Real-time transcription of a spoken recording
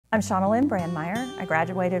I'm Seannalyn Brandmeir. I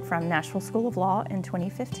graduated from Nashville School of Law in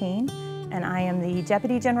 2015, and I am the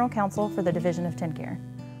Deputy General Counsel for the Division of TennCare.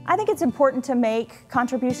 I think it's important to make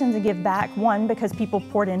contributions and give back, one, because people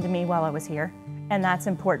poured into me while I was here, and that's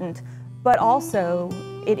important, but also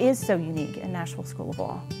it is so unique in Nashville School of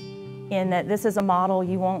Law, in that this is a model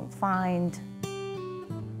you won't find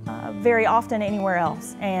very often anywhere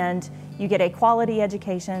else, and you get a quality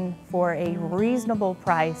education for a reasonable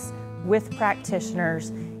price with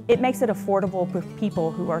practitioners. It makes it affordable for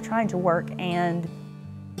people who are trying to work and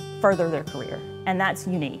further their career, and that's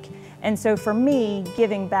unique. And so for me,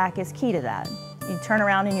 giving back is key to that. You turn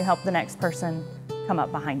around and you help the next person come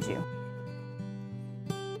up behind you.